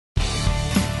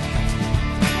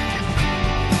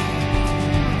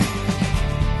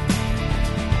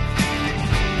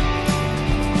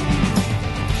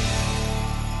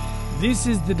This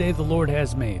is the day the Lord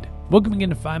has made. Welcome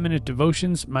again to 5-Minute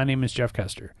Devotions. My name is Jeff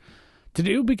Custer.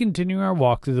 Today we'll be continuing our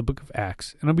walk through the book of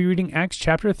Acts, and I'll be reading Acts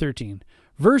chapter 13,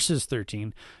 verses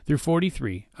 13 through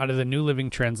 43 out of the New Living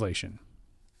Translation.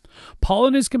 Paul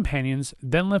and his companions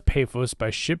then left Paphos by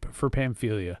ship for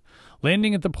Pamphylia,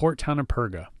 landing at the port town of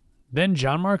Perga. Then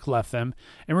John Mark left them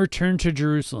and returned to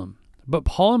Jerusalem, but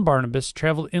Paul and Barnabas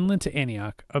traveled inland to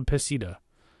Antioch of Pisidia.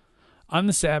 On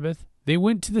the Sabbath, they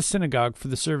went to the synagogue for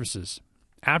the services.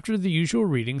 After the usual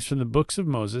readings from the books of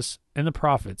Moses and the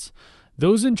prophets,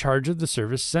 those in charge of the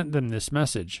service sent them this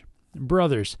message: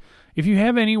 "Brothers, if you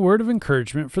have any word of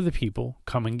encouragement for the people,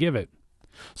 come and give it."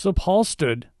 So Paul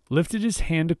stood, lifted his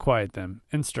hand to quiet them,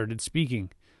 and started speaking.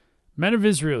 "Men of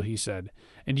Israel," he said,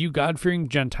 "and you God-fearing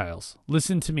Gentiles,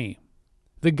 listen to me.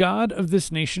 The God of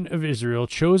this nation of Israel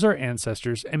chose our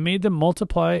ancestors and made them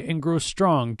multiply and grow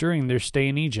strong during their stay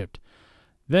in Egypt.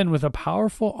 Then with a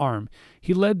powerful arm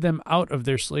he led them out of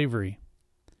their slavery.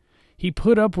 He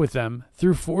put up with them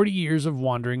through 40 years of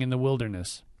wandering in the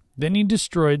wilderness. Then he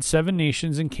destroyed 7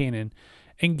 nations in Canaan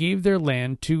and gave their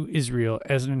land to Israel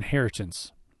as an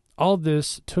inheritance. All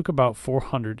this took about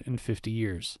 450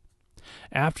 years.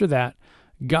 After that,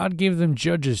 God gave them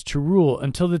judges to rule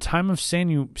until the time of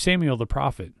Samuel the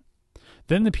prophet.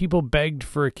 Then the people begged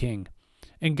for a king,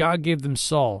 and God gave them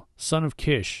Saul, son of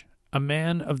Kish, a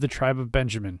man of the tribe of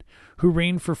Benjamin, who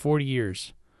reigned for 40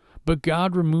 years. But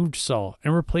God removed Saul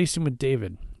and replaced him with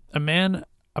David, a man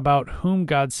about whom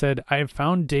God said, 'I have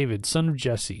found David, son of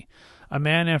Jesse, a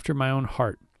man after my own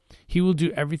heart. He will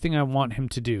do everything I want him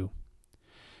to do.'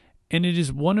 And it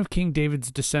is one of King David's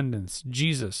descendants,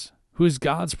 Jesus, who is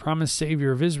God's promised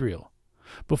Savior of Israel.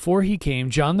 Before he came,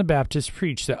 John the Baptist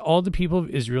preached that all the people of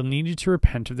Israel needed to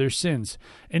repent of their sins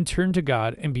and turn to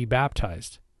God and be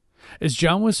baptized. As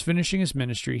John was finishing his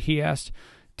ministry, he asked,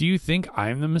 'Do you think I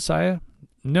am the Messiah?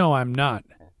 No, I'm not.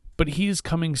 But he is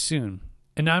coming soon,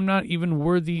 and I'm not even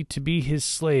worthy to be his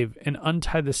slave and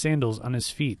untie the sandals on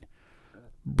his feet.'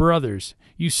 Brothers,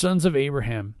 you sons of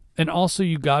Abraham, and also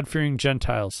you God-fearing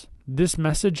Gentiles, this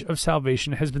message of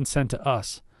salvation has been sent to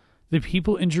us. The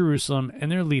people in Jerusalem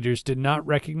and their leaders did not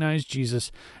recognize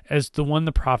Jesus as the one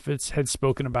the prophets had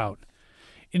spoken about.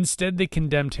 Instead, they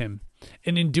condemned him,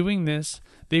 and in doing this,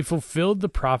 they fulfilled the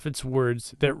prophets'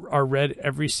 words that are read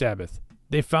every Sabbath.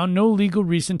 They found no legal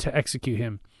reason to execute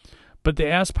him, but they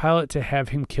asked Pilate to have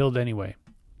him killed anyway.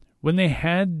 When they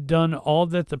had done all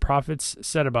that the prophets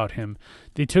said about him,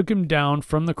 they took him down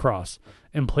from the cross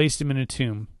and placed him in a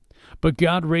tomb. But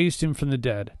God raised him from the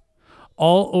dead.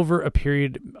 All over a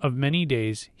period of many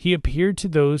days, he appeared to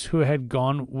those who had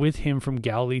gone with him from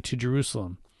Galilee to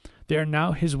Jerusalem. They are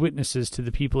now his witnesses to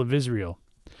the people of Israel.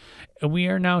 And we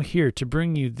are now here to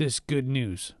bring you this good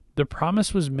news. The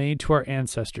promise was made to our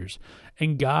ancestors,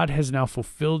 and God has now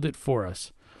fulfilled it for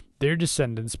us, their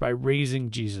descendants, by raising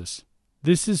Jesus.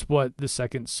 This is what the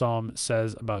second psalm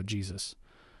says about Jesus.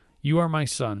 'You are my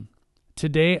son.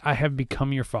 Today I have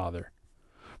become your father.'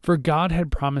 For God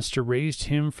had promised to raise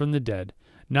him from the dead,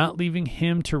 not leaving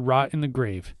him to rot in the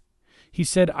grave. He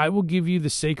said, 'I will give you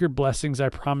the sacred blessings I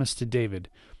promised to David.'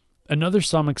 Another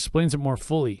psalm explains it more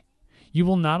fully. 'You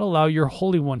will not allow your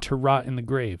Holy One to rot in the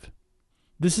grave.'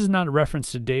 This is not a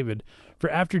reference to David, for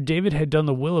after David had done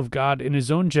the will of God in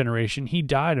his own generation, he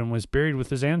died and was buried with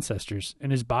his ancestors,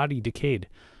 and his body decayed.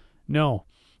 No,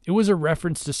 it was a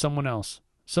reference to someone else,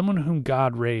 someone whom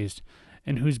God raised,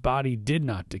 and whose body did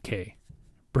not decay.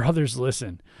 Brothers,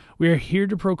 listen. We are here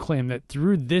to proclaim that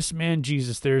through this man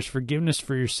Jesus there is forgiveness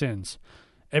for your sins.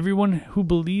 Everyone who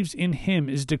believes in him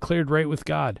is declared right with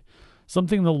God,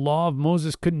 something the law of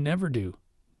Moses could never do.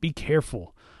 Be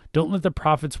careful. Don't let the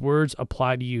prophet's words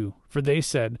apply to you, for they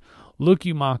said, 'Look,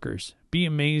 you mockers, be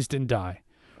amazed and die.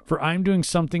 For I am doing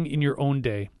something in your own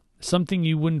day, something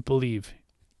you wouldn't believe,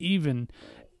 even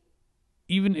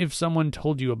if someone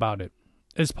told you about it.'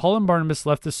 As Paul and Barnabas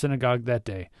left the synagogue that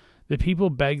day, the people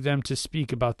begged them to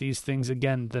speak about these things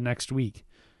again the next week.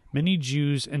 Many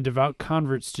Jews and devout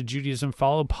converts to Judaism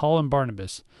followed Paul and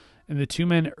Barnabas, and the two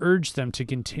men urged them to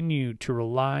continue to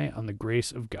rely on the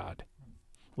grace of God.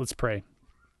 Let's pray.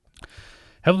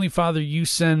 Heavenly Father, you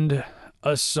send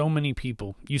us so many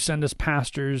people. You send us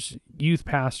pastors, youth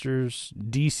pastors,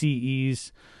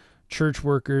 DCEs, church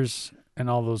workers, and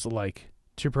all those alike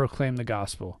to proclaim the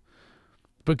gospel.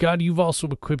 But God, you've also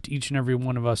equipped each and every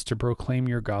one of us to proclaim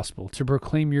your gospel, to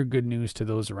proclaim your good news to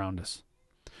those around us.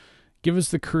 Give us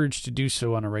the courage to do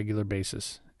so on a regular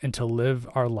basis and to live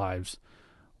our lives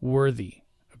worthy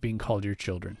of being called your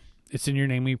children. It's in your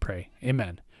name we pray.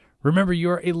 Amen. Remember, you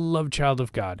are a loved child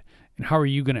of God. And how are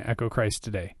you going to echo Christ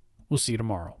today? We'll see you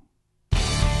tomorrow.